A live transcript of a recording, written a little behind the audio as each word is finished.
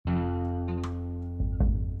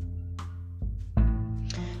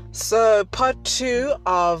So, part 2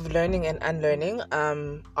 of Learning and Unlearning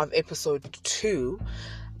of episode 2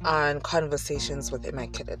 on Conversations with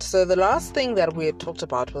Immaculate. So, the last thing that we had talked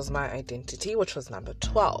about was my identity, which was number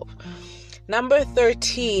 12. Number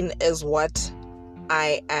 13 is what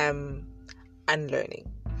I am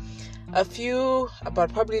unlearning.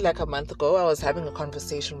 About probably like a month ago, I was having a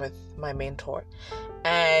conversation with my mentor,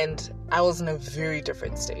 and I was in a very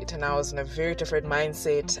different state, and I was in a very different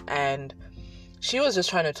mindset, and she was just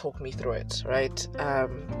trying to talk me through it, right?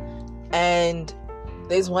 And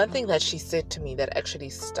there's one thing that she said to me that actually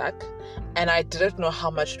stuck, and I didn't know how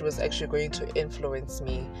much it was actually going to influence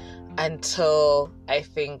me until I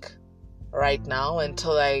think right now,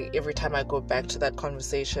 every time I go back to that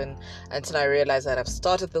conversation, until I realize that I've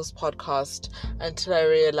started this podcast, until I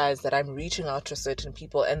realize that I'm reaching out to certain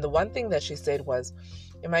people. And the one thing that she said was,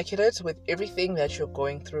 Immaculate, with everything that you're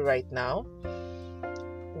going through right now,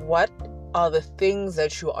 what are the things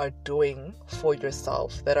that you are doing for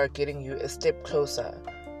yourself that are getting you a step closer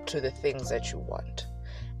to the things that you want?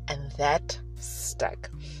 And that stuck.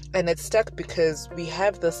 And it stuck because we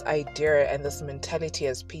have this idea and this mentality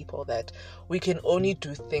as people that we can only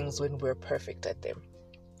do things when we're perfect at them.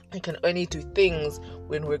 We can only do things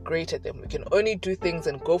when we're great at them. We can only do things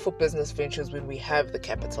and go for business ventures when we have the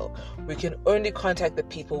capital. We can only contact the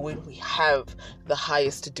people when we have the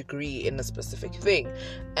highest degree in a specific thing.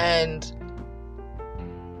 And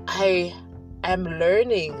I am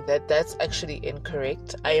learning that that's actually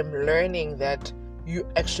incorrect. I am learning that you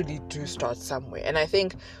actually do start somewhere. And I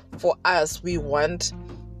think for us, we want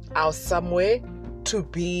our somewhere to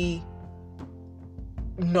be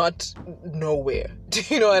not nowhere. Do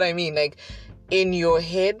you know what I mean? Like, in your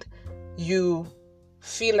head, you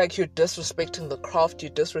feel like you're disrespecting the craft,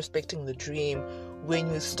 you're disrespecting the dream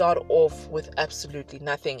when you start off with absolutely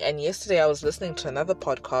nothing. And yesterday I was listening to another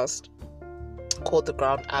podcast called The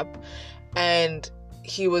Ground Up, and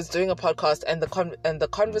he was doing a podcast, and the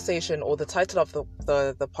conversation, or the title of the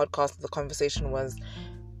podcast, the conversation was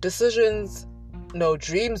dreams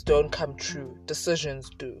don't come true, decisions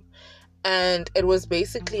do. And it was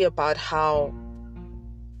basically about how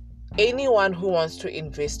anyone who wants to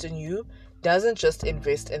invest in you doesn't just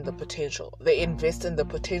invest in the potential. They invest in the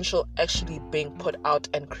potential actually being put out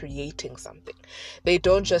and creating something. They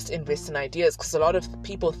don't just invest in ideas, because a lot of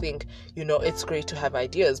people think, it's great to have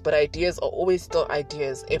ideas, but ideas are always still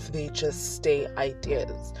ideas if they just stay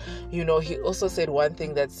ideas. He also said one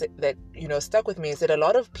thing that stuck with me. He said a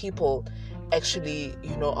lot of people actually,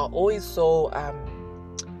 are always so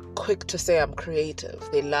quick to say I'm creative.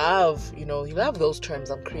 They love, you love those terms.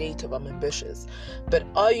 I'm creative, I'm ambitious. But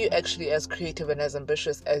are you actually as creative and as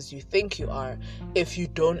ambitious as you think you are if you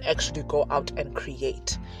don't actually go out and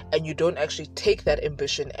create, and you don't actually take that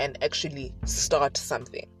ambition and actually start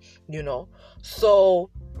something,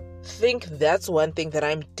 So think that's one thing that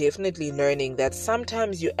I'm definitely learning, that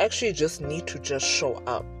sometimes you actually just need to just show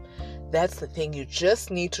up. That's the thing. You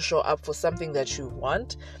just need to show up for something that you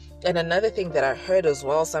want. And another thing that I heard as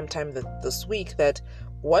well sometime this week, that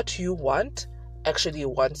what you want actually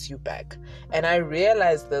wants you back. And I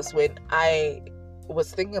realized this when I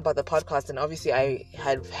was thinking about the podcast, and obviously I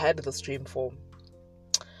have had the stream for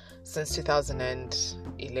since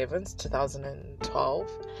 2011,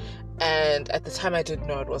 2012. And at the time I didn't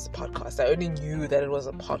know it was a podcast. I only knew that it was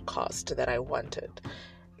a podcast that I wanted,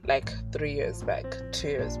 like 3 years back, 2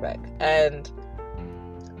 years back. And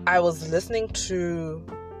I was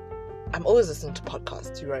I'm always listening to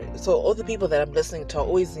podcasts, right? So all the people that I'm listening to are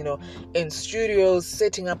always, in studios,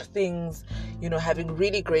 setting up things, having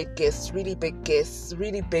really great guests, really big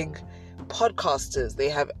podcasters. They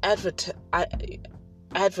have advertisers,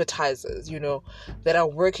 that are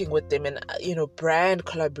working with them, and, brand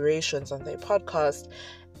collaborations on their podcast.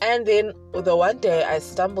 And then the one day I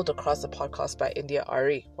stumbled across a podcast by India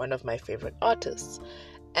Ari, one of my favorite artists.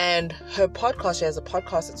 And her podcast, she has a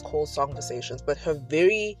podcast, it's called Songversations, but her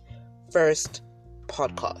very first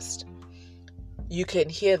podcast, you can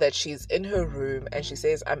hear that she's in her room, and she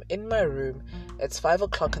says, I'm in my room, it's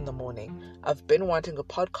 5:00 in the morning, I've been wanting a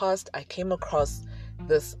podcast, I came across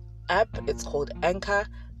this app, it's called Anchor,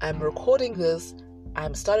 I'm recording this,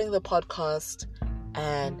 I'm starting the podcast,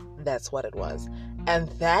 and that's what it was. And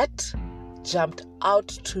that jumped out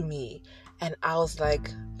to me, and I was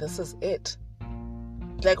like, this is it.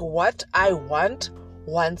 Like, what I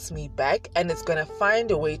wants me back, and it's gonna find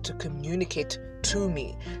a way to communicate to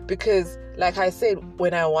me. Because, like I said,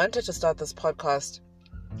 when I wanted to start this podcast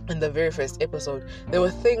in the very first episode, there were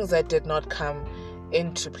things that did not come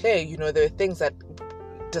into play. There were things that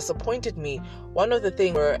disappointed me. One of the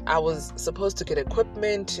things where I was supposed to get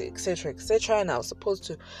equipment, etc., and I was supposed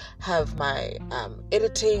to have my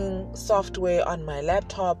editing software on my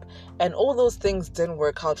laptop, and all those things didn't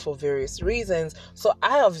work out for various reasons. So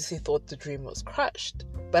I obviously thought the dream was crushed.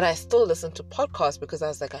 But I still listened to podcasts because I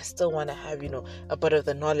was like, I still want to have, a bit of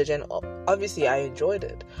the knowledge, and obviously I enjoyed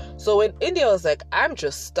it. So when India was like, I'm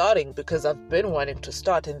just starting because I've been wanting to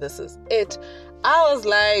start and this is it, I was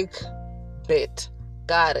like, bet,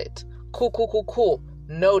 got it, cool,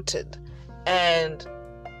 noted. And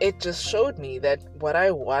it just showed me that what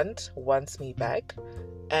I wants me back,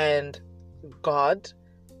 and God,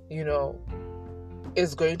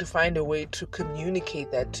 is going to find a way to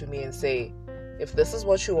communicate that to me and say, if this is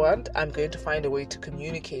what you want, I'm going to find a way to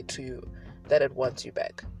communicate to you that it wants you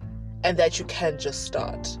back and that you can just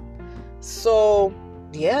start. So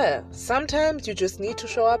yeah, sometimes you just need to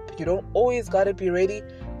show up. You don't always got to be ready,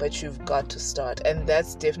 but you've got to start. And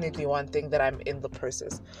that's definitely one thing that I'm in the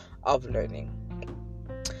process of learning.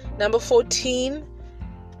 Number 14,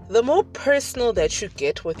 the more personal that you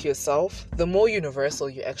get with yourself, the more universal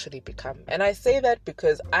you actually become. And I say that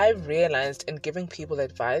because I've realized in giving people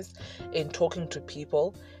advice, in talking to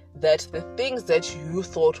people, that the things that you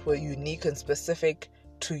thought were unique and specific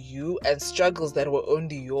to you and struggles that were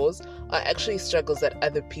only yours are actually struggles that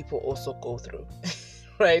other people also go through.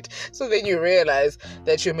 Right? So then you realize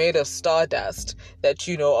that you're made of stardust, that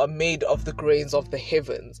are made of the grains of the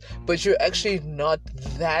heavens, but you're actually not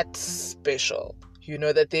that special.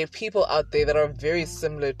 That there are people out there that are very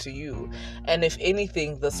similar to you. And if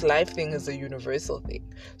anything, this life thing is a universal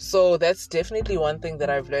thing. So that's definitely one thing that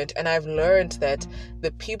I've learned. And I've learned that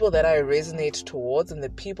the people that I resonate towards and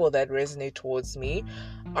the people that resonate towards me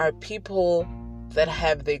are people that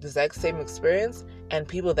have the exact same experience and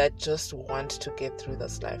people that just want to get through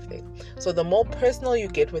this life thing. So the more personal you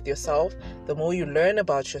get with yourself, the more you learn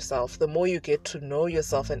about yourself, the more you get to know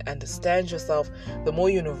yourself and understand yourself, the more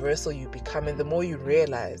universal you become, and the more you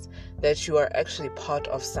realize that you are actually part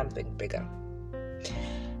of something bigger.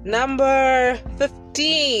 Number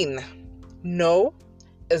 15, no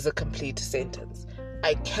is a complete sentence.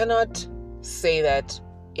 I cannot say that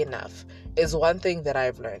enough. Is one thing that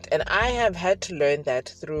I've learned, and I have had to learn that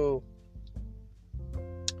through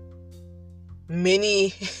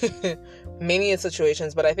many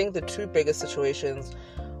situations, but I think the two biggest situations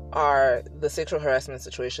are the sexual harassment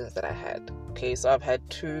situations that I had. Okay, so I've had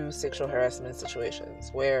 2 sexual harassment situations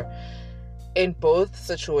where in both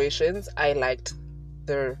situations I liked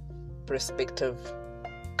the respective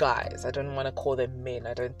guys. I don't want to call them men.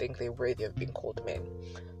 I don't think they're worthy of being called men.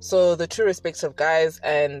 So the 2 respective guys,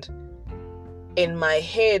 and in my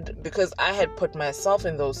head, because I had put myself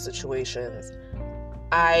in those situations,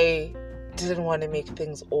 I didn't want to make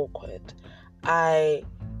things awkward. I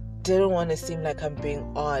didn't want to seem like I'm being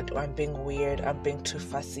odd, or I'm being weird, I'm being too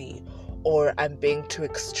fussy, or I'm being too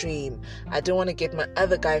extreme. I didn't want to get my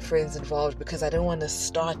other guy friends involved because I didn't want to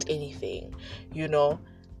start anything,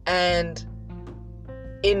 And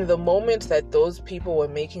in the moment that those people were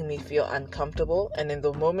making me feel uncomfortable, and in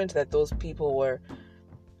the moment that those people were,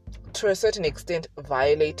 to a certain extent,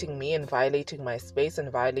 violating me and violating my space and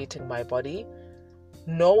violating my body,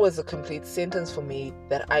 no was a complete sentence for me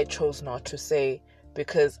that I chose not to say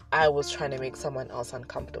because I was trying to make someone else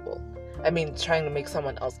uncomfortable. Trying to make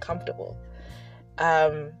someone else comfortable.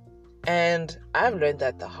 And I've learned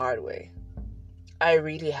that the hard way. I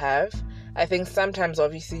really have. I think sometimes,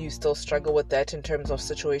 obviously, you still struggle with that in terms of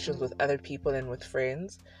situations with other people and with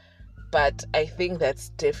friends. But I think that's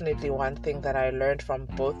definitely one thing that I learned from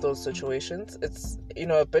both those situations. It's,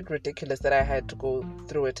 a bit ridiculous that I had to go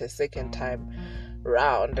through it a second time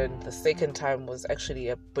round, and the second time was actually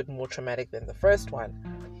a bit more traumatic than the first one.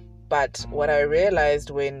 But what I realized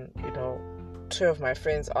when, 2 of my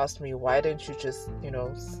friends asked me, why didn't you just,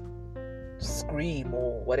 scream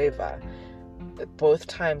or whatever? Both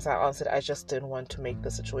times I answered, I just didn't want to make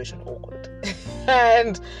the situation awkward.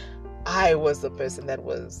 And I was the person that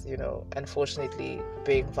was, unfortunately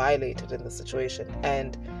being violated in the situation.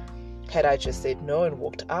 And had I just said no and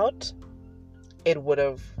walked out, it would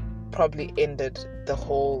have probably ended the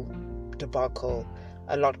whole debacle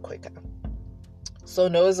a lot quicker. So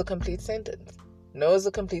no is a complete sentence. No is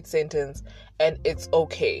a complete sentence, and it's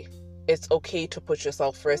okay. It's okay to put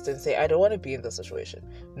yourself first and say, I don't want to be in this situation.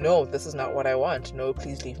 No, this is not what I want. No,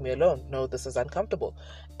 please leave me alone. No, this is uncomfortable.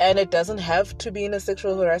 And it doesn't have to be in a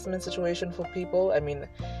sexual harassment situation for people.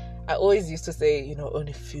 I always used to say,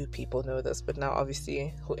 only few people know this, but now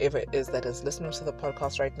obviously whoever it is that is listening to the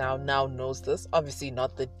podcast right now knows this. Obviously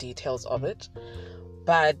not the details of it,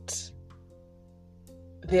 but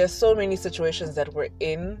there are so many situations that we're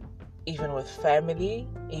in even with family,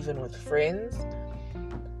 even with friends,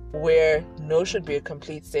 where no should be a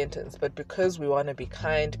complete sentence, but because we want to be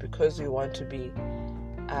kind, because we want to be,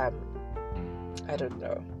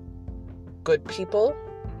 good people,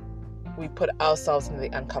 we put ourselves in the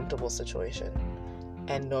uncomfortable situation,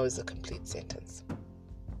 and no is a complete sentence.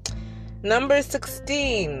 Number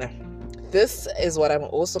 16. This is what I'm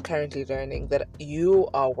also currently learning, that you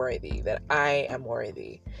are worthy, that I am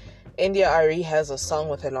worthy. India Arie has a song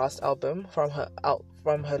with her last album, from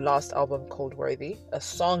her last album called Worthy, a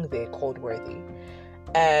song there called Worthy.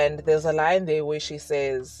 And there's a line there where she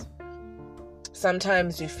says,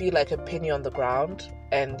 sometimes you feel like a penny on the ground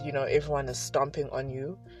and, everyone is stomping on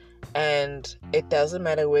you. And it doesn't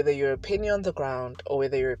matter whether you're a penny on the ground or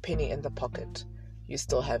whether you're a penny in the pocket, you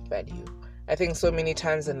still have value. I think so many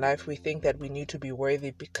times in life we think that we need to be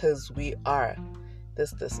worthy because we are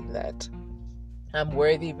this, and that. I'm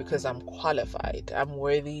worthy because I'm qualified. I'm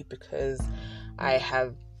worthy because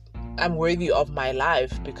I'm worthy of my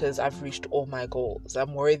life because I've reached all my goals.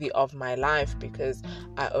 I'm worthy of my life because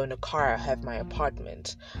I own a car, I have my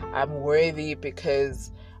apartment. I'm worthy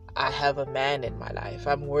because I have a man in my life.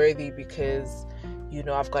 I'm worthy because,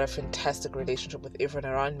 I've got a fantastic relationship with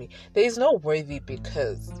everyone around me. There is no worthy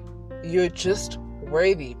because. You're just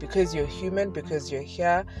worthy because you're human, because you're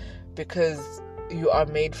here, because you are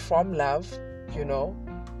made from love,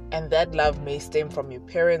 and that love may stem from your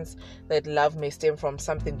parents, that love may stem from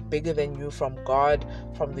something bigger than you, from God,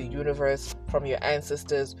 from the universe, from your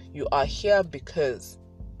ancestors. You are here because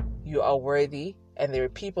you are worthy, and there are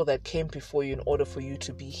people that came before you in order for you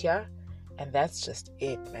to be here, and that's just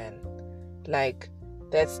it, man.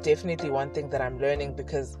 That's definitely one thing that I'm learning,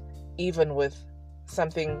 because even with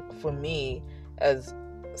something for me as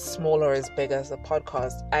small or as big as a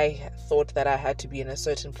podcast, I thought that I had to be in a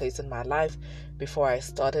certain place in my life before I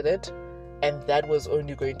started it, and that was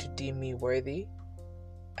only going to deem me worthy.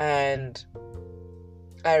 And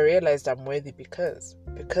I realized I'm worthy because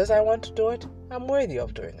I want to do it, I'm worthy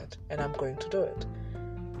of doing it, and I'm going to do it.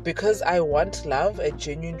 Because I want love, a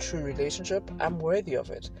genuine, true relationship, I'm worthy of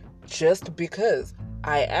it. Just because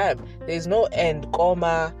I am. There's no end,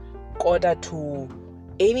 comma, order to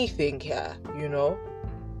anything here,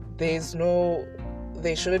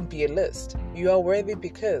 there shouldn't be a list. You are worthy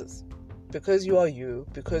because you are you,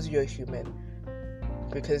 because you're human,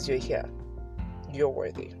 because you're here. You're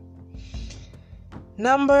worthy.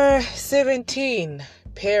 Number 17,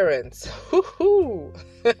 parents.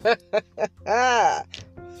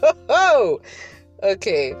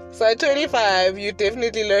 Okay, so at 25, you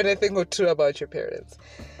definitely learn a thing or two about your parents.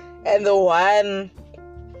 And the one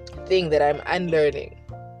thing that I'm unlearning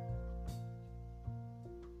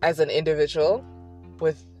as an individual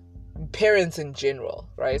with parents in general,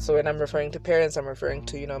 right? So when I'm referring to parents, I'm referring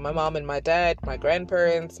to, my mom and my dad, my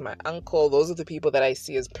grandparents, my uncle. Those are the people that I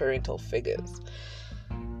see as parental figures.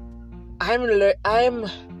 I'm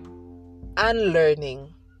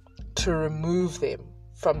unlearning to remove them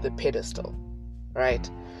from the pedestal, right?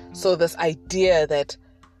 So this idea that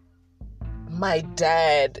my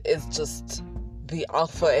dad is just the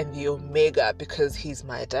alpha and the omega because he's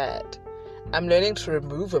my dad. I'm learning to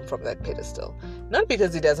remove him from that pedestal. Not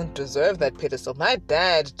because he doesn't deserve that pedestal. My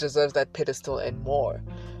dad deserves that pedestal and more.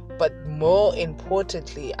 But more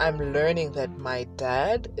importantly, I'm learning that my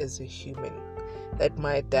dad is a human. That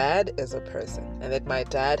my dad is a person. And that my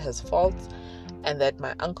dad has faults. And that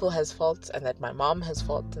my uncle has faults. And that my mom has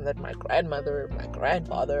faults. And that my grandmother, my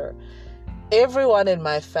grandfather, everyone in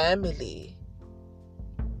my family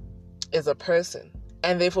is a person.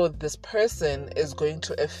 And therefore, this person is going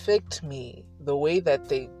to affect me the way that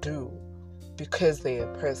they do because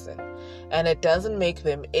they're a person. And it doesn't make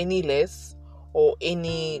them any less or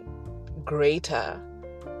any greater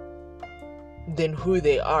than who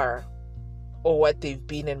they are or what they've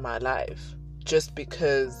been in my life, just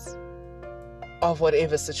because of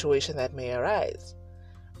whatever situation that may arise.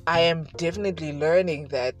 I am definitely learning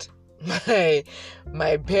that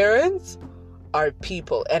my parents are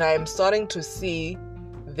people, and I am starting to see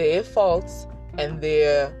their faults and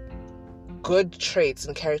their good traits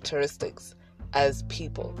and characteristics as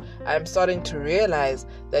people. I'm starting to realize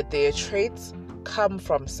that their traits come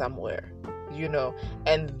from somewhere,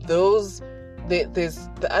 and there's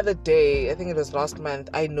the other day, I think it was last month,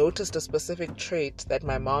 I noticed a specific trait that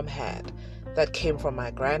my mom had that came from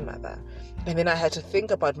my grandmother. And then I had to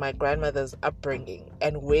think about my grandmother's upbringing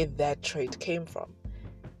and where that trait came from.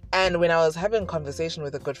 And when I was having a conversation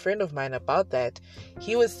with a good friend of mine about that,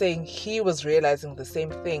 he was saying he was realizing the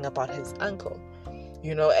same thing about his uncle,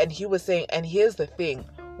 and he was saying, and here's the thing,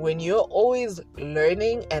 when you're always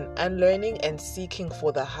learning and unlearning and seeking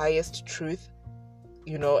for the highest truth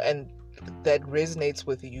and that resonates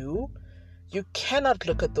with you, you cannot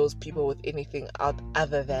look at those people with anything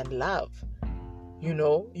other than love.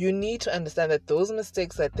 You need to understand that those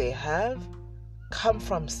mistakes that they have come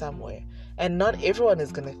from somewhere, and not everyone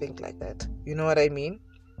is going to think like that. You know what I mean?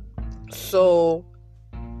 So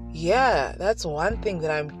yeah, that's one thing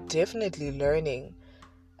that I'm definitely learning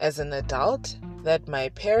as an adult, that my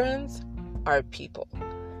parents are people,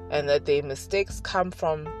 and that their mistakes come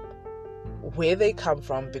from where they come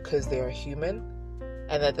from because they are human,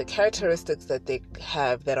 and that the characteristics that they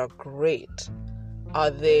have that are great are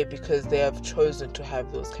there because they have chosen to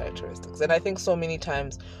have those characteristics. And I think so many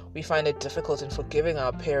times we find it difficult in forgiving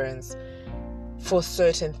our parents for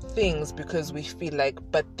certain things because we feel like,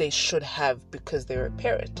 but they should have because they're a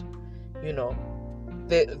parent.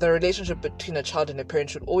 The relationship between a child and a parent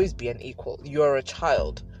should always be an equal. You're a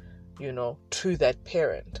child, to that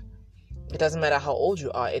parent. It doesn't matter how old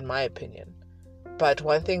you are, in my opinion. But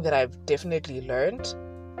one thing that I've definitely learned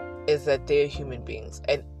is that they're human beings,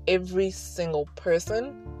 and every single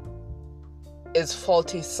person is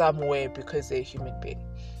faulty somewhere because they're a human being.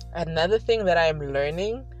 Another thing that I'm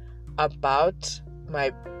learning about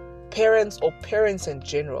my parents, or parents in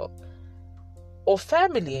general, or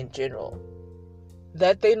family in general,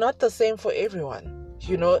 that they're not the same for everyone.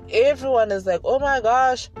 Everyone is like, oh my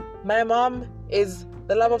gosh, my mom is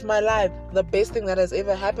the love of my life, the best thing that has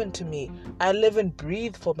ever happened to me. I live and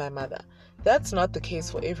breathe for my mother. That's not the case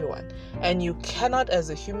for everyone. And you cannot, as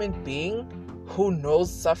a human being who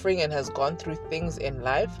knows suffering and has gone through things in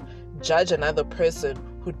life, judge another person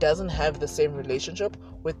who doesn't have the same relationship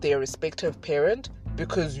with their respective parent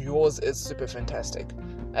because yours is super fantastic.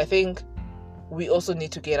 I think we also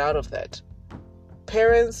need to get out of that.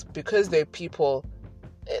 Parents, because they're people,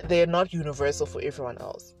 they're not universal for everyone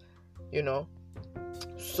else,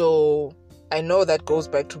 So I know that goes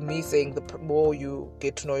back to me saying the more you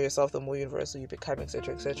get to know yourself, the more universal you become,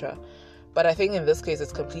 etc., etc. But I think in this case,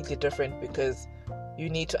 it's completely different because you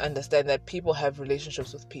need to understand that people have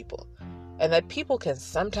relationships with people, and that people can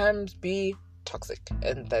sometimes be toxic,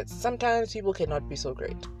 and that sometimes people cannot be so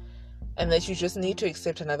great, and that you just need to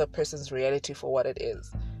accept another person's reality for what it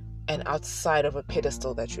is, and outside of a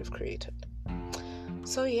pedestal that you've created.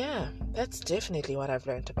 So yeah, that's definitely what I've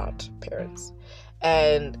learned about parents.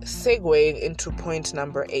 And segueing into point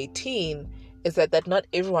number 18 is that not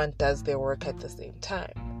everyone does their work at the same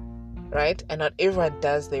time, right? And not everyone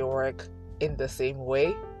does their work in the same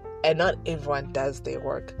way, and not everyone does their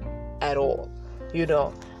work at all,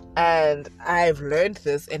 And I've learned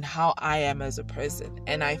this in how I am as a person.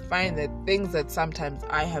 And I find that things that sometimes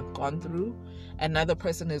I have gone through, another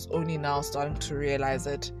person is only now starting to realize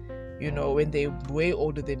it, when they're way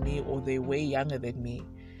older than me or they're way younger than me.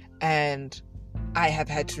 And I have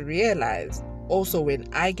had to realize also when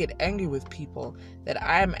I get angry with people that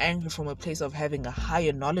I am angry from a place of having a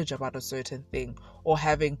higher knowledge about a certain thing, or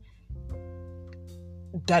having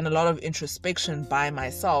done a lot of introspection by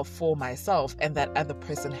myself for myself, and that other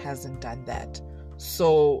person hasn't done that.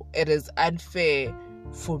 So it is unfair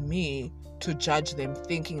for me to judge them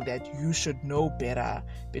thinking that you should know better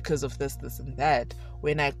because of this, and that,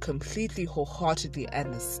 when I completely wholeheartedly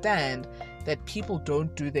understand that people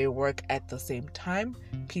don't do their work at the same time,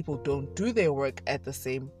 people don't do their work in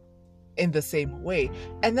the same way,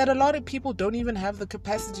 and that a lot of people don't even have the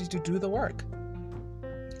capacity to do the work.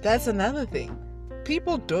 That's another thing.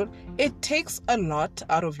 It takes a lot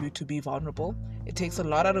out of you to be vulnerable. It takes a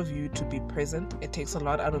lot out of you to be present. It takes a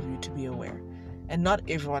lot out of you to be aware. And not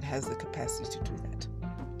everyone has the capacity to do that.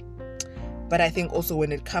 But I think also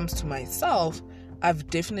when it comes to myself, I've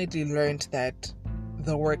definitely learned that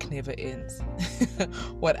the work never ends.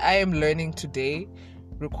 What I am learning today,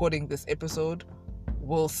 recording this episode,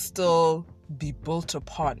 will still be built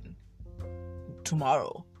upon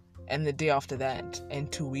tomorrow, and the day after that,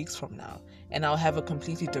 and 2 weeks from now. And I'll have a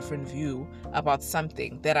completely different view about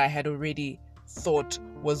something that I had already thought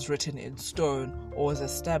was written in stone or was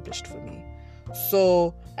established for me.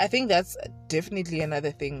 So I think that's definitely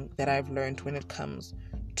another thing that I've learned when it comes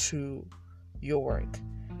to your work.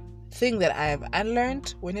 Thing that I have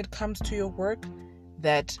unlearned when it comes to your work,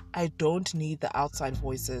 that I don't need the outside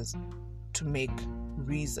voices to make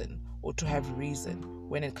reason or to have reason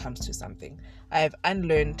when it comes to something. I have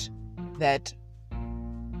unlearned that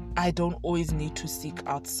I don't always need to seek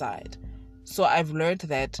outside. So I've learned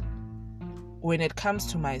that when it comes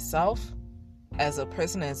to myself as a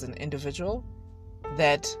person, as an individual,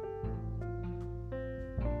 that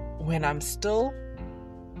when I'm still,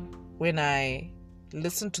 when I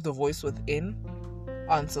listen to the voice within,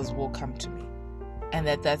 answers will come to me. And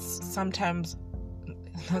that's not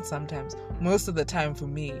sometimes, most of the time for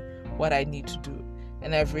me, what I need to do.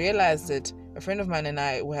 And I've realized that a friend of mine and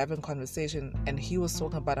I were having a conversation, and he was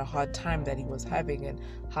talking about a hard time that he was having and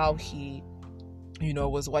how he,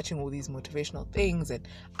 was watching all these motivational things. And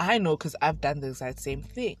I know, because I've done the exact same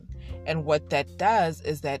thing. And what that does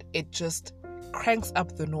is that it just cranks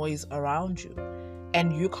up the noise around you.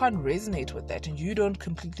 And you can't resonate with that, and you don't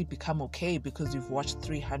completely become okay because you've watched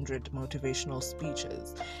 300 motivational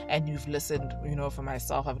speeches and you've listened, for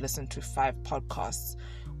myself, I've listened to 5 podcasts,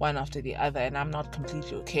 one after the other, and I'm not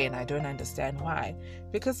completely okay, and I don't understand why.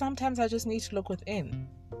 Because sometimes I just need to look within.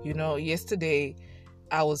 Yesterday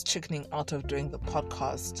I was chickening out of doing the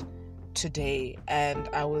podcast today, and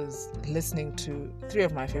I was listening to 3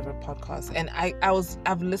 of my favorite podcasts, and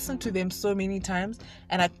I've listened to them so many times,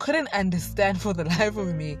 and I couldn't understand for the life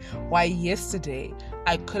of me why yesterday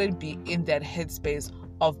I couldn't be in that headspace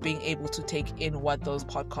of being able to take in what those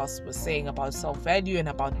podcasts were saying about self-value and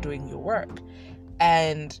about doing your work.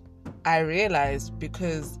 And I realized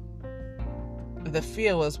because the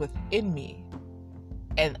fear was within me,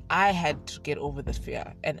 and I had to get over the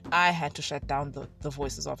fear, and I had to shut down the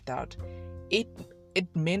voices of doubt. It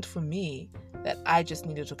meant for me that I just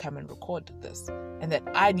needed to come and record this, and that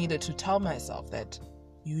I needed to tell myself that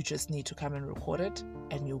you just need to come and record it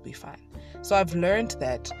and you'll be fine. So I've learned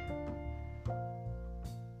that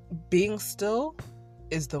being still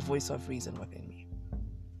is the voice of reason within me.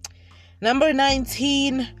 Number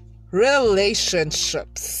 19,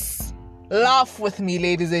 relationships. Laugh with me,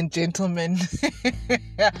 ladies and gentlemen.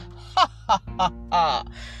 Oh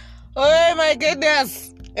my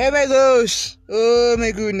goodness. Oh my gosh. Oh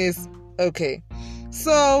my goodness. Okay.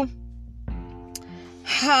 So,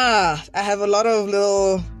 I have a lot of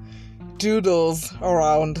little doodles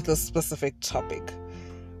around this specific topic.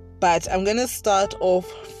 But I'm going to start off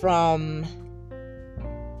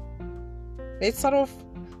let's start off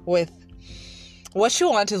with what you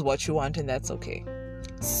want is what you want, and that's okay.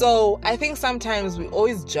 So I think sometimes we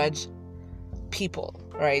always judge people,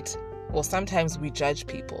 right? Or sometimes we judge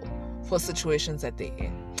people for situations that they're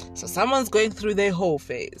in. So someone's going through their whole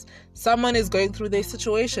phase. Someone is going through their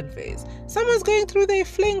situation phase. Someone's going through their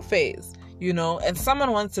fling phase, and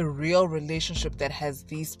someone wants a real relationship that has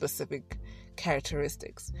these specific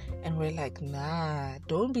characteristics. And we're like, nah,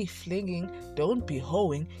 don't be flinging, don't be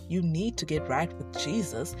hoeing. You need to get right with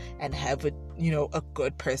Jesus and have a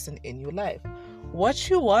good person in your life. What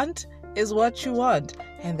you want is what you want,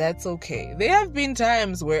 and that's okay. There have been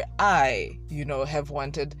times where I, have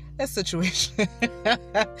wanted a situation,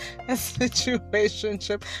 a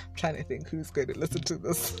situationship. I'm trying to think who's going to listen to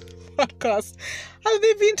this podcast. Have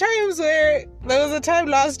there been times where there was a time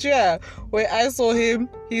last year where I saw him,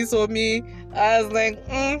 he saw me. I was like,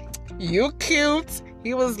 you cute.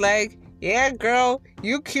 He was like, yeah, girl,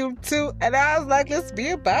 you cute too. And I was like, let's be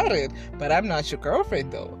about it. But I'm not your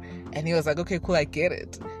girlfriend though. And he was like, okay, cool, I get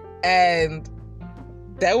it. And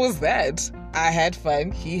that was that. I had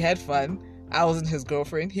fun. He had fun. I wasn't his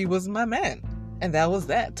girlfriend. He was my man. And that was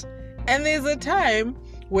that. And there's a time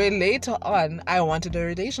where later on, I wanted a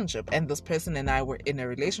relationship. And this person and I were in a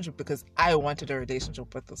relationship because I wanted a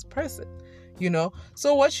relationship with this person.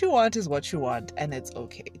 So what you want is what you want. And it's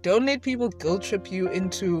okay. Don't let people guilt trip you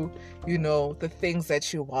into, the things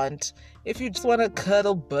that you want. If you just want a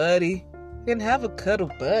cuddle buddy, you can have a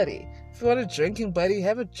cuddle buddy. If you want a drinking buddy,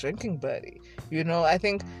 have a drinking buddy. I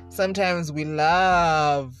think sometimes we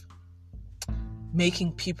love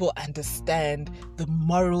making people understand the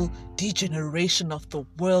moral degeneration of the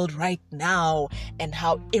world right now, and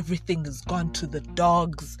how everything has gone to the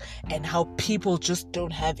dogs, and how people just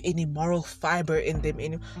don't have any moral fiber in them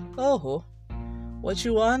anymore. Oh, what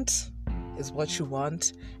you want is what you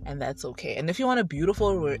want, and that's okay. And if you want a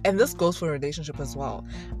beautiful, and this goes for a relationship as well,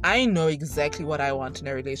 I know exactly what I want in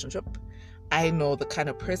a relationship. I know the kind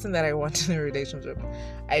of person that I want in a relationship.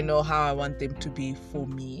 I know how I want them to be for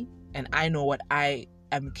me, and I know what I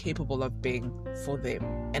am capable of being for them,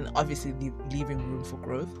 and obviously leaving room for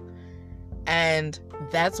growth. And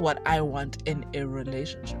that's what I want in a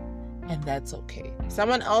relationship, and that's okay.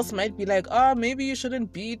 Someone else might be like, oh, maybe you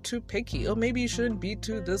shouldn't be too picky, or maybe you shouldn't be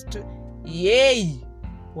too this, too. Yay!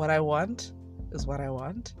 What I want is what I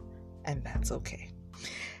want, and that's okay.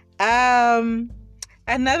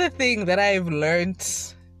 Another thing that I've learned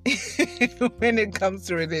when it comes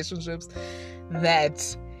to relationships,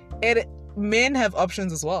 that men have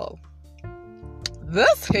options as well.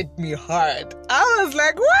 This hit me hard. I was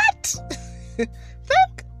like, what? They've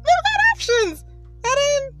got options.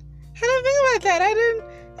 I didn't think about that.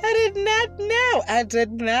 I did not know. I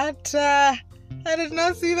did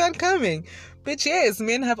not see that coming. But yes,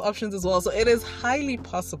 men have options as well. So it is highly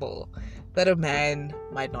possible that a man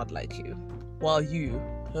might not like you, while you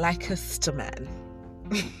likest a man.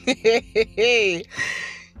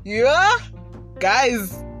 Yeah,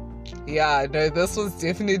 guys. Yeah, no, this was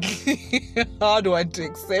definitely a hard one to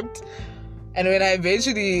accept. And when I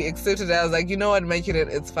eventually accepted it, I was like, you know what, making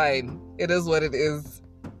it's fine. It is what it is.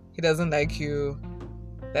 He doesn't like you.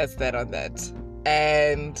 That's that on that.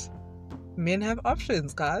 And men have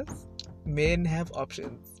options, guys. Men have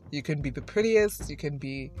options. You can be the prettiest. You can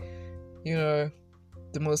be, the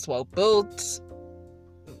most well-built.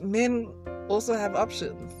 Men also have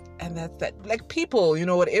options. And that's that. Like people,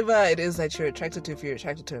 whatever it is that you're attracted to, if you're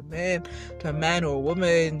attracted to a man or a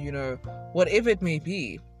woman, whatever it may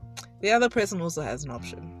be, the other person also has an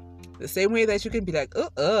option. The same way that you can be like,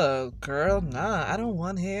 girl, nah, I don't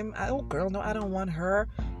want him. Girl, no, I don't want her.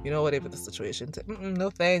 Whatever the situation. No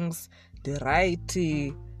thanks. The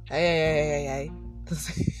righty. Hey.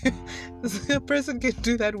 This person can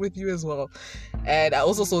do that with you as well. And I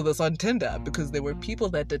also saw this on Tinder because there were people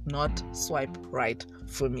that did not swipe right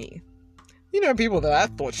for me. People that I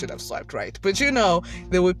thought should have swiped right. But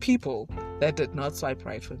there were people that did not swipe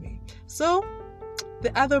right for me. So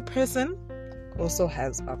the other person also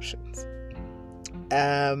has options.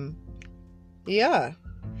 Yeah.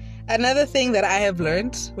 Another thing that I have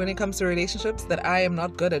learned when it comes to relationships, that I am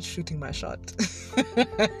not good at shooting my shot.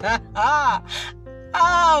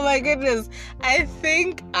 Oh my goodness. I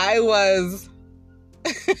think I was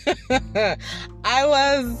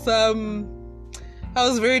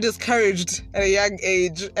very discouraged at a young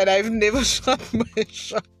age, and I've never shot my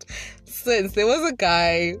shot since. There was a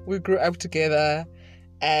guy, we grew up together,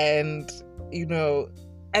 and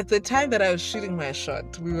at the time that I was shooting my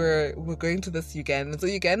shot, we were going to this Uganda. So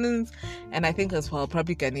Ugandans, and I think as well,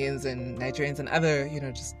 probably Ghanaians and Nigerians and other,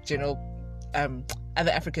 just general,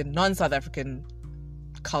 other African, non-South African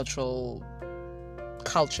cultures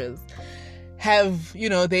have,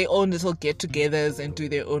 their own little get-togethers and do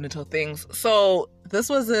their own little things. So this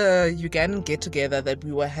was a Ugandan get-together that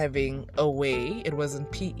we were having away. It was in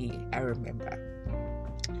PE, I remember.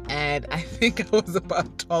 And I think I was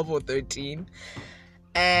about 12 or 13.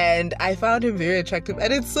 And I found him very attractive.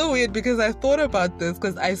 And it's so weird because I thought about this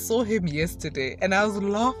because I saw him yesterday. And I was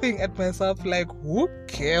laughing at myself like, who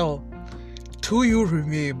kill? Do you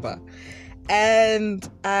remember? And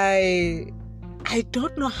I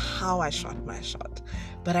don't know how I shot my shot.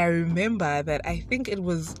 But I remember that I think it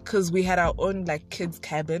was because we had our own kids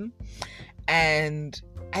cabin. And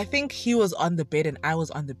I think he was on the bed and I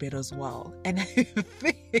was on the bed as well. And I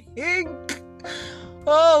think,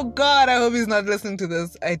 oh God, I hope he's not listening to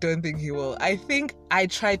this. I don't think he will. I think I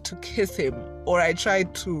tried to kiss him, or I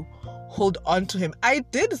tried to hold on to him. I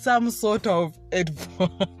did some sort of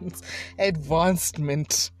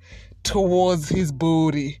advancement towards his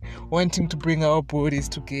body, wanting to bring our bodies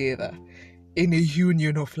together in a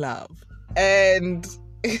union of love. And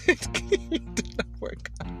it did not work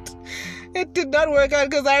out. It did not work out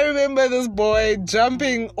because I remember this boy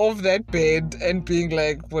jumping off that bed and being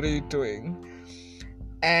like, what are you doing?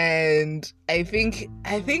 And I think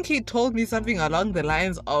he told me something along the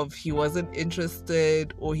lines of he wasn't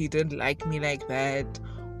interested, or he didn't like me like that,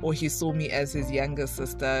 or he saw me as his younger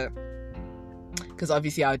sister, because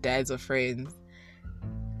obviously our dads are friends.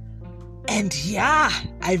 And yeah,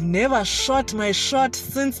 I've never shot my shot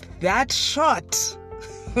since that shot.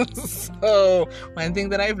 So one thing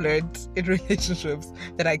that I've learned in relationships,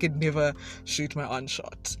 that I could never shoot my own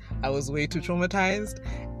shot. I was way too traumatized,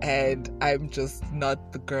 and I'm just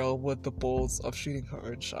not the girl with the balls of shooting her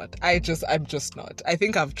own shot. I'm just not. I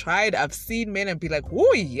think I've tried. I've seen men and be like,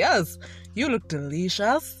 oh yes, you look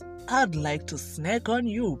delicious. I'd like to snack on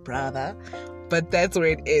you, brother. But that's where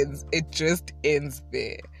it ends. It just ends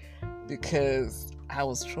there, because I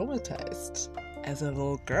was traumatized as a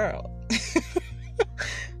little girl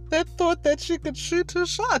that thought that she could shoot her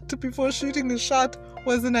shot before shooting the shot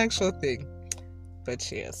was an actual thing.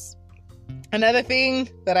 But yes. Another thing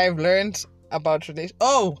that I've learned about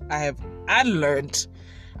I have unlearned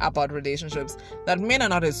about relationships, that men are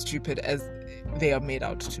not as stupid as they are made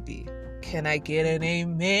out to be. Can I get an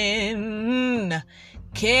amen?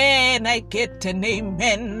 Can I get an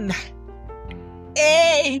amen?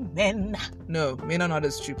 Amen. No, men are not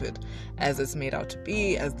as stupid as it's made out to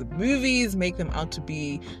be, as the movies make them out to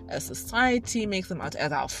be, as society makes them out,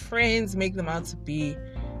 as our friends make them out to be.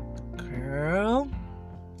 Girl,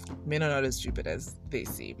 men are not as stupid as they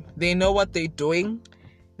seem. They know what they're doing.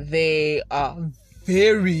 They are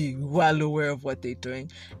very well aware of what they're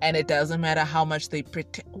doing, and it doesn't matter how much they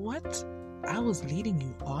pretend. What? I was leading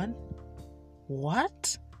you on?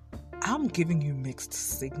 What? I'm giving you mixed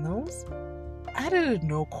signals? I didn't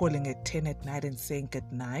know calling at 10 at night and saying good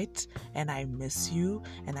night and I miss you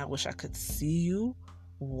and I wish I could see you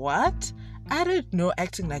What? I don't know,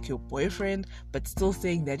 acting like your boyfriend, but still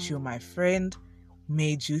saying that you're my friend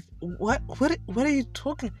made you... What are you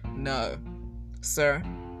talking... No. Sir,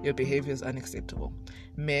 your behavior is unacceptable.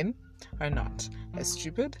 Men are not as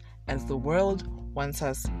stupid as the world wants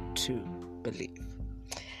us to believe.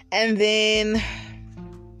 And then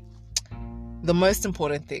the most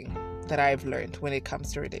important thing that I've learned when it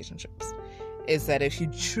comes to relationships is that if you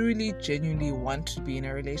truly, genuinely want to be in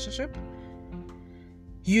a relationship,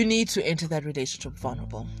 you need to enter that relationship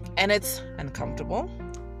vulnerable. And it's uncomfortable,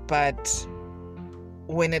 but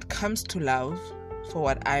when it comes to love, for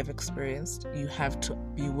what I've experienced, you have to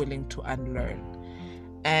be willing to unlearn.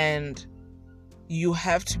 And you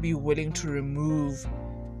have to be willing to remove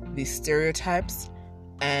the stereotypes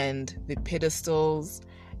and the pedestals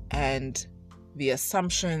and the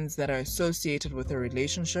assumptions that are associated with a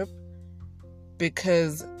relationship,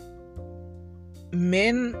 because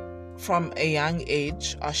men from a young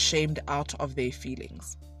age are shamed out of their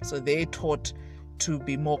feelings. So they're taught to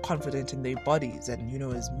be more confident in their bodies and,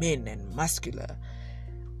 as men and muscular.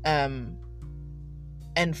 And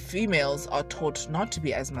females are taught not to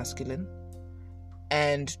be as masculine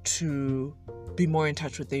and to be more in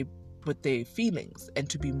touch with their feelings and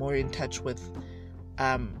to be more in touch with,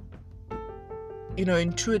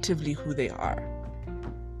 intuitively who they are.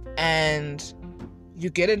 And you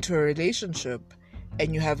get into a relationship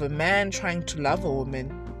and you have a man trying to love a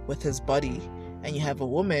woman with his body, and you have a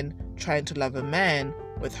woman trying to love a man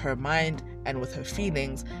with her mind and with her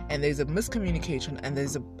feelings, and there's a miscommunication and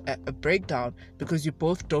there's a breakdown because you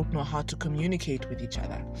both don't know how to communicate with each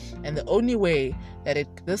other. And the only way that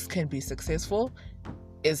this can be successful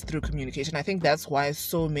is through communication. I think that's why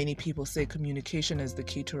so many people say communication is the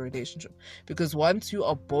key to a relationship, because once you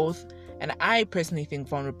are both, and I personally think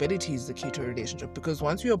vulnerability is the key to a relationship, because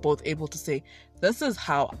once you are both able to say, this is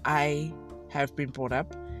how I have been brought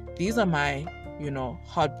up, these are my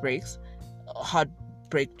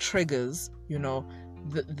heartbreak triggers,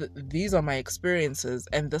 these are my experiences,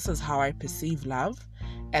 and this is how I perceive love,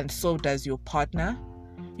 and so does your partner.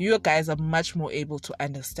 You guys are much more able to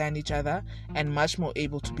understand each other, and much more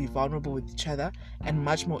able to be vulnerable with each other, and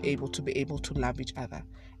much more able to be able to love each other.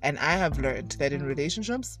 And I have learned that in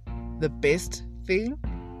relationships, the best thing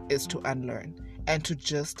is to unlearn and to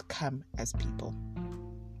just come as people.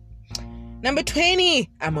 Number 20,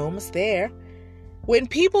 I'm almost there. When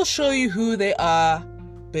people show you who they are,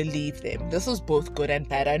 believe them. This is both good and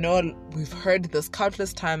bad. I know we've heard this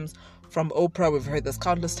countless times from Oprah. We've heard this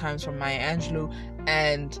countless times from Maya Angelou.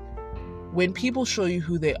 And when people show you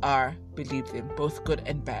who they are, believe them, both good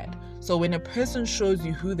and bad. So when a person shows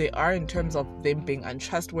you who they are in terms of them being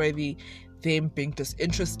untrustworthy, them being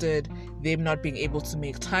disinterested, them not being able to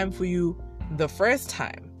make time for you the first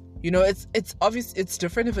time, it's obvious. It's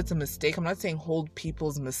different if it's a mistake. I'm not saying hold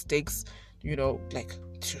people's mistakes, like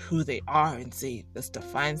to who they are and say this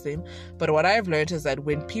defines them. But what I've learned is that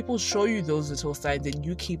when people show you those little signs and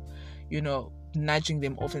you keep, nudging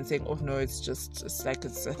them off and saying, oh no, it's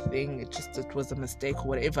a thing, it was a mistake or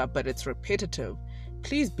whatever, but it's repetitive,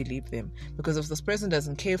 please believe them. Because if this person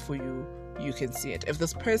doesn't care for you, you can see it. If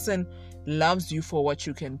this person loves you for what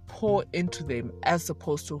you can pour into them as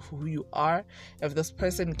opposed to who you are, if this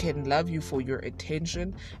person can love you for your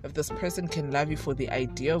attention, if this person can love you for the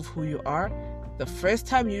idea of who you are, the first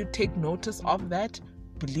time you take notice of that,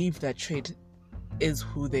 believe that trait is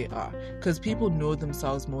who they are, because people know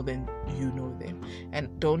themselves more than you know them.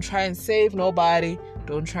 And don't try and save nobody,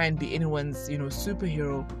 don't try and be anyone's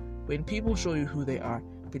superhero. When people show you who they are,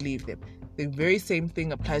 believe them. The very same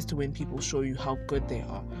thing applies to when people show you how good they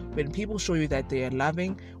are. When people show you that they are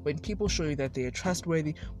loving, when people show you that they are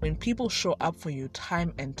trustworthy, when people show up for you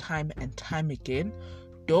time and time and time again,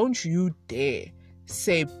 don't you dare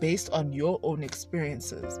say, based on your own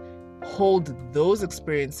experiences, hold those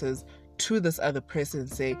experiences to this other person and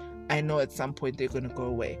say, I know at some point they're going to go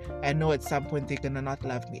away. I know at some point they're going to not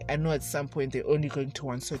love me. I know at some point they're only going to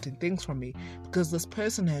want certain things from me, because this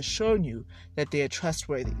person has shown you that they are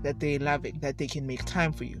trustworthy, that they're loving, that they can make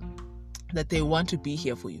time for you, that they want to be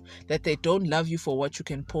here for you, that they don't love you for what you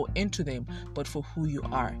can pour into them, but for who you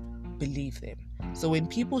are. Believe them. So when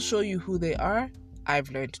people show you who they are,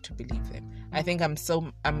 I've learned to believe them. I think I'm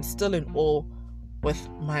still in awe with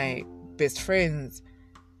my best friends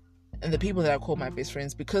and the people that I call my best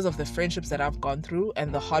friends, because of the friendships that I've gone through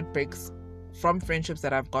and the heartbreaks from friendships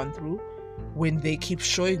that I've gone through, when they keep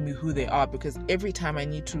showing me who they are. Because every time I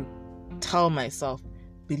need to tell myself,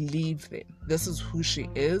 believe them. This is who she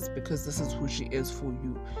is, because this is who she is for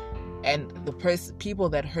you. And the people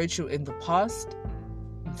that hurt you in the past,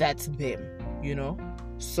 that's them,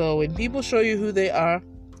 So when people show you who they are,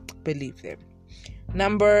 believe them.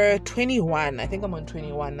 Number 21. I think I'm on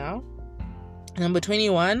 21 now. Number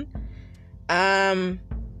 21. I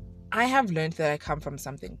have learned that I come from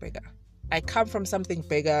something bigger. I come from something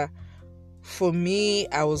bigger. For me,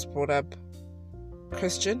 I was brought up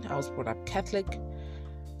Christian. I was brought up Catholic.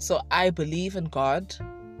 So I believe in God.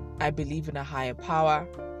 I believe in a higher power.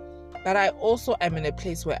 But I also am in a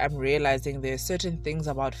place where I'm realizing there are certain things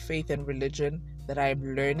about faith and religion that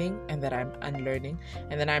I'm learning and that I'm unlearning.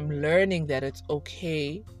 And then I'm learning that it's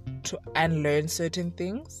okay to unlearn certain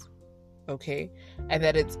things. Okay? And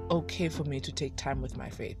that it's okay for me to take time with my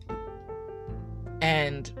faith.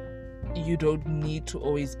 And you don't need to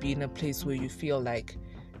always be in a place where you feel like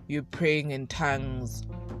you're praying in tongues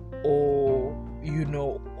or you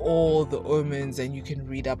know all the omens and you can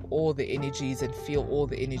read up all the energies and feel all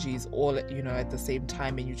the energies all at the same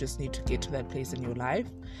time, and you just need to get to that place in your life.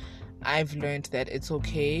 I've learned that it's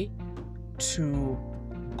okay to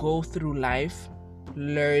go through life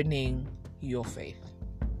learning your faith.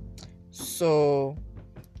 So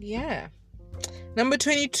yeah. Number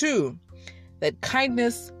 22, that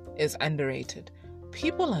kindness is underrated.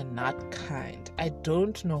 People are not kind. I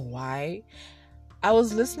don't know why. I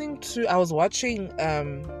was watching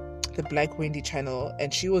the Black Wendy channel,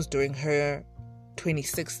 and she was doing her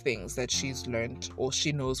 26 things that she's learned or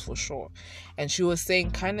she knows for sure. And she was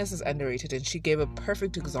saying kindness is underrated, and she gave a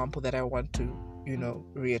perfect example that I want to,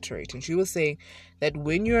 reiterate. And she was saying that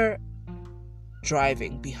when you're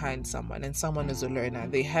driving behind someone and someone is a learner,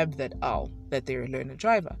 they have that that they're a learner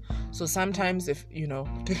driver. So sometimes if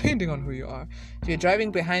depending on who you are, if you're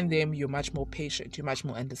driving behind them, you're much more patient, you're much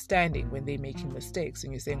more understanding when they're making mistakes,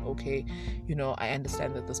 and you're saying, okay, I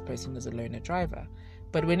understand that this person is a learner driver.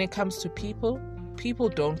 But when it comes to people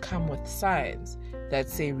don't come with signs that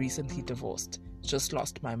say recently divorced, just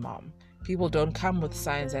lost my mom. People don't come with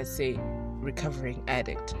signs that say recovering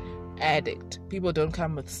addict. People don't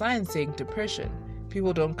come with signs saying depression.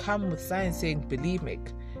 People don't come with signs saying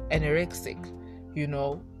bulimic, anorexic.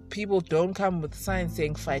 People don't come with signs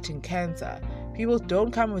saying fighting cancer. People don't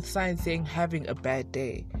come with signs saying having a bad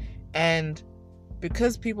day. And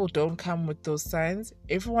because people don't come with those signs,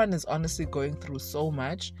 everyone is honestly going through so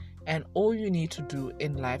much, and all you need to do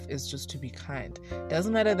in life is just to be kind.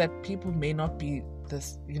 Doesn't matter that people may not be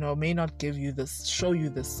this, may not show you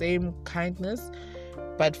the same kindness,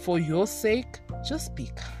 but for your sake, just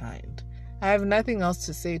be kind. I have nothing else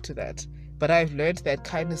to say to that. But I've learned that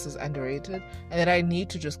kindness is underrated and that I need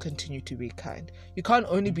to just continue to be kind. You can't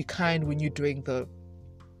only be kind when you're doing the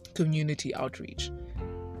community outreach.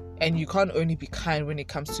 And you can't only be kind when it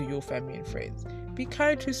comes to your family and friends. Be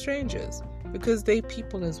kind to strangers because they're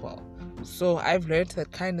people as well. So I've learned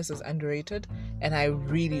that kindness is underrated, and I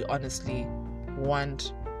really honestly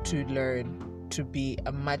want to learn to be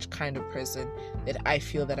a much kinder person that I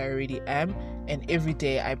feel that I already am. And every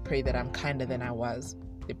day I pray that I'm kinder than I was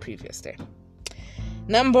the previous day.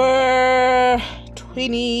 Number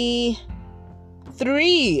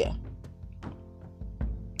 23.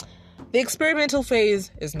 The experimental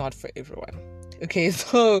phase is not for everyone. Okay,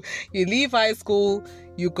 so you leave high school,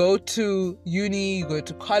 you go to uni, you go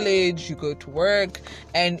to college, you go to work,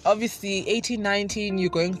 and obviously 18, 19, you're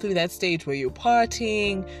going through that stage where you're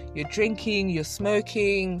partying, you're drinking, you're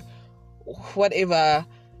smoking, whatever,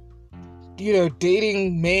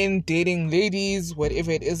 dating men, dating ladies, whatever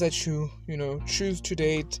it is that you choose to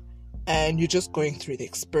date, and you're just going through the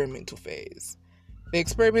experimental phase. The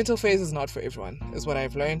experimental phase is not for everyone, is what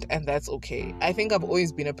I've learned, and that's okay. I think I've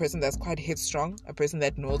always been a person that's quite headstrong, a person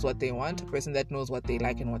that knows what they want, a person that knows what they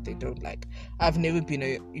like and what they don't like. I've never been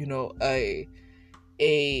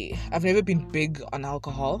I've never been big on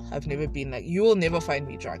alcohol. I've never been you will never find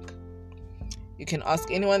me drunk. You can ask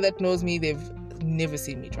anyone that knows me, they've never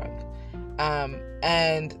seen me drunk.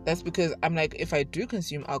 And that's because I'm if I do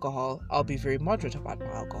consume alcohol, I'll be very moderate about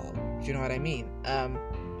my alcohol. Do you know what I mean?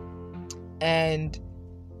 And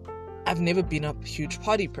I've never been a huge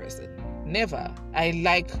party person. Never. I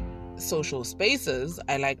like social spaces.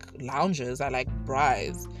 I like lounges. I like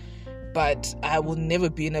bars. But I will never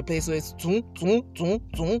be in a place where it's oh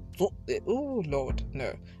Lord,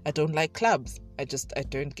 no. I don't like clubs. I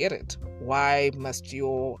don't get it. Why must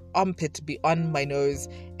your armpit be on my nose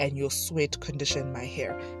and your sweat condition my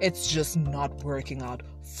hair? It's just not working out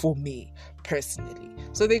for me personally.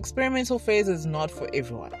 So the experimental phase is not for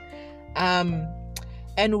everyone. And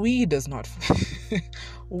weed is not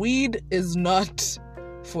weed is not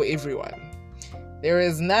for everyone. There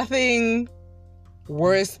is nothing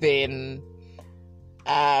worse than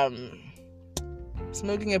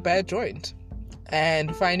smoking a bad joint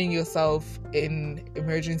and finding yourself in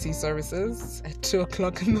emergency services at 2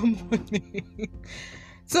 o'clock in the morning.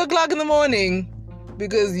 2 o'clock in the morning,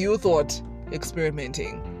 because you thought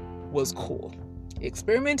experimenting was cool.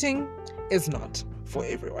 Experimenting is not for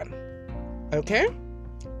everyone. Okay?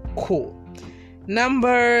 Cool.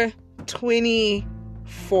 Number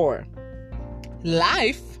 24.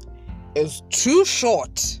 Life is too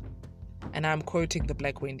short. And I'm quoting the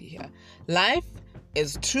Black Wendy here. Life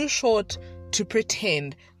is too short to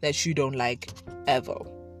pretend that you don't like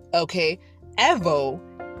Evo. Okay? Evo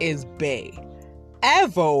is bae.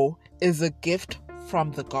 Evo is a gift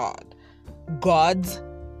from the gods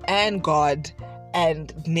and God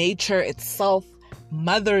and nature itself,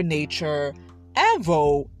 Mother Nature.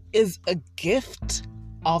 Evo is a gift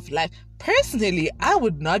of life. Personally, I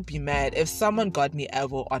would not be mad if someone got me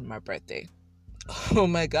Evo on my birthday. Oh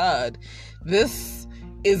my God. This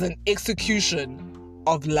is an execution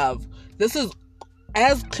of love. This is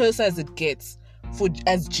as close as it gets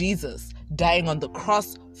as Jesus dying on the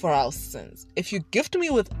cross for our sins. If you gift me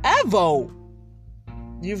with Evo,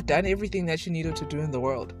 you've done everything that you needed to do in the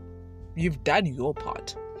world. You've done your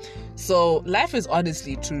part. So life is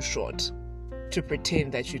honestly too short to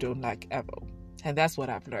pretend that you don't like Evo. And that's what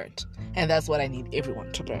I've learned. And that's what I need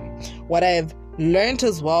everyone to learn. What I've learned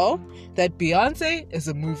as well, that Beyonce is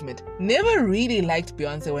a movement. Never really liked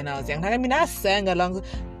Beyonce when I was young. I mean, I sang along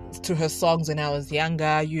to her songs when I was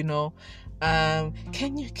younger, you know.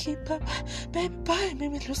 Can you keep up, baby boy,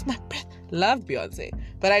 made me lose my breath. Love Beyonce.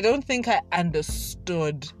 But I don't think I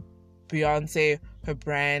understood Beyonce, her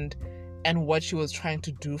brand, and what she was trying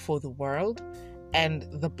to do for the world and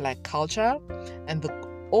the Black culture. And the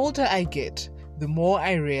older I get, the more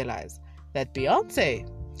I realize that Beyonce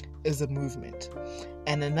is a movement.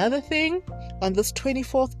 And another thing on this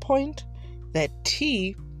 24th point, that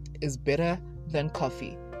tea is better than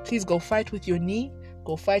coffee. Please go fight with your knee.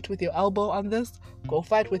 Go fight with your elbow on this. Go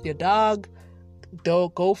fight with your dog.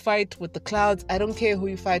 Go fight with the clouds. I don't care who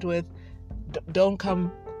you fight with. Don't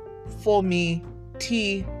come for me.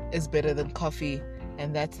 Tea is better than coffee.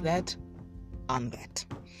 And that's that on that.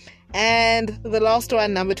 And the last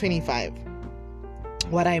one, number 25.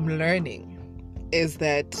 What I'm learning is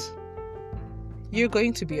that you're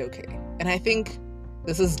going to be okay. And I think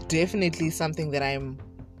this is definitely something that I'm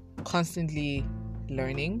constantly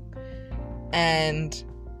learning. And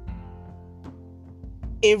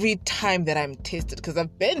every time that I'm tested, because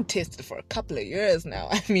I've been tested for a couple of years now.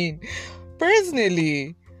 I mean,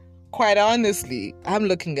 personally, quite honestly, I'm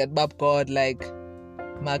looking at Bob God like,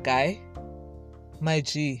 my guy, my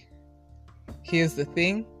G. Here's the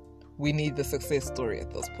thing. We need the success story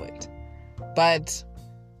at this point. But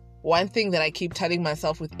one thing that I keep telling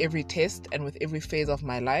myself with every test and with every phase of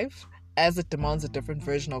my life, as it demands a different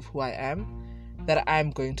version of who I am, that I'm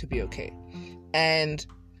going to be okay. And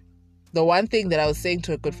the one thing that I was saying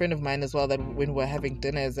to a good friend of mine as well, that when we're having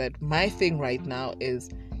dinner, is that my thing right now is,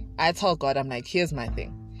 I tell God, I'm like, here's my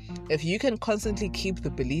thing. If you can constantly keep the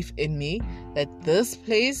belief in me that this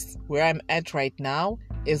place where I'm at right now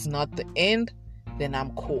is not the end, then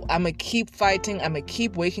I'm cool. I'm going to keep fighting. I'm going to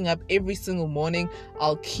keep waking up every single morning.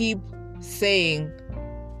 I'll keep saying,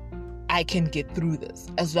 I can get through this.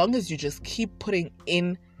 As long as you just keep putting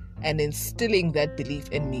in and instilling that belief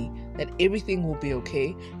in me that everything will be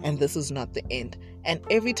okay and this is not the end. And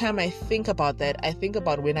every time I think about that, I think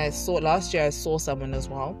about when last year I saw someone as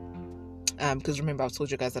well. Because remember, I've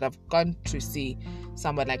told you guys that I've gone to see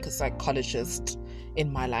someone like a psychologist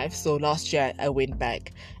in my life. So last year I went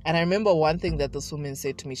back, and I remember one thing that this woman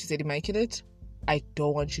said to me. She said, Immaculate, I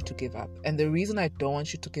don't want you to give up. And the reason I don't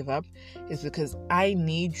want you to give up is because I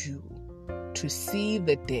need you to see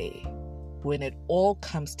the day when it all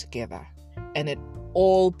comes together and it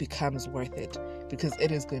all becomes worth it, because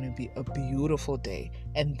it is going to be a beautiful day,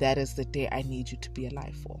 and that is the day I need you to be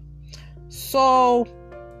alive for. So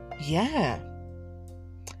yeah,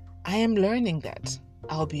 I am learning that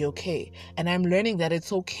I'll be okay. And I'm learning that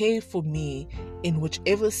it's okay for me, in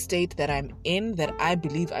whichever state that I'm in, that I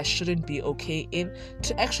believe I shouldn't be okay in,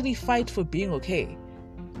 to actually fight for being okay.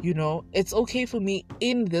 You know, it's okay for me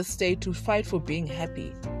in this state to fight for being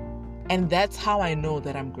happy. And that's how I know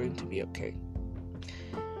that I'm going to be okay.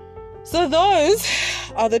 So those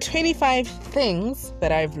are the 25 things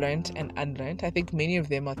that I've learned and unlearned. I think many of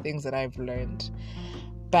them are things that I've learned.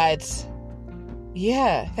 But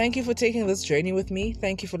yeah, thank you for taking this journey with me.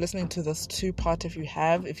 Thank you for listening to this 2-part if you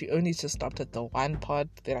have. If you only just stopped at the 1 part,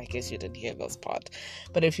 then I guess you didn't hear this part.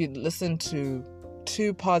 But if you listen to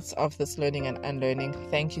 2 parts of this learning and unlearning,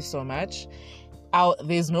 thank you so much.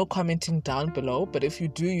 there's no commenting down below, but if you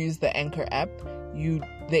do use the Anchor app,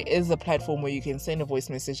 there is a platform where you can send a voice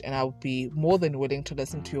message, and I'll be more than willing to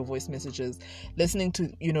listen to your voice messages, listening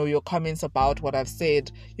to your comments about what I've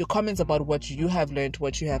said, your comments about what you have learned,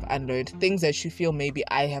 what you have unlearned, things that you feel maybe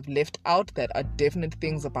I have left out that are definite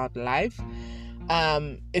things about life.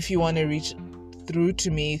 If you want to reach through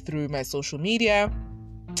to me through my social media,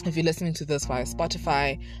 if you're listening to this via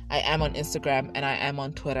Spotify, I am on Instagram and I am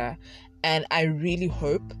on Twitter. And I really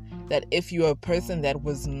hope that if you're a person that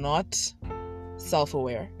was not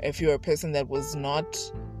self-aware, if you're a person that was not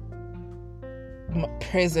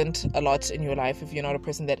present a lot in your life, if you're not a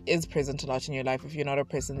person that is present a lot in your life, if you're not a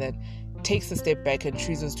person that takes a step back and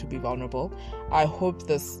chooses to be vulnerable, I hope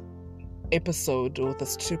this episode, or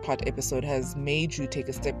this 2-part episode, has made you take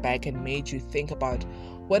a step back and made you think about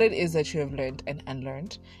what it is that you have learned and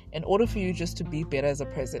unlearned, in order for you just to be better as a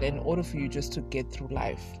person, in order for you just to get through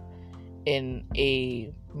life in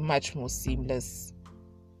a much more seamless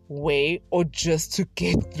way, or just to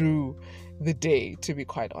get through the day, to be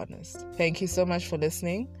quite honest. Thank you so much for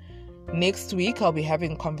listening. Next week I'll be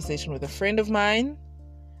having a conversation with a friend of mine.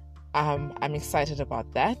 I'm excited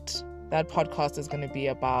about that. That podcast is going to be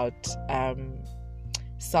about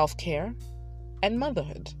self-care and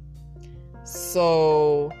motherhood.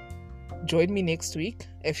 So join me next week.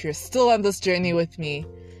 If you're still on this journey with me,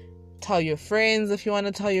 tell your friends if you want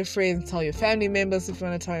to tell your friends, tell your family members if you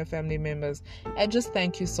want to tell your family members, and just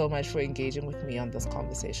thank you so much for engaging with me on this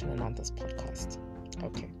conversation and on this podcast.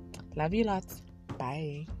 Okay. Love you lots.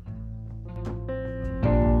 Bye.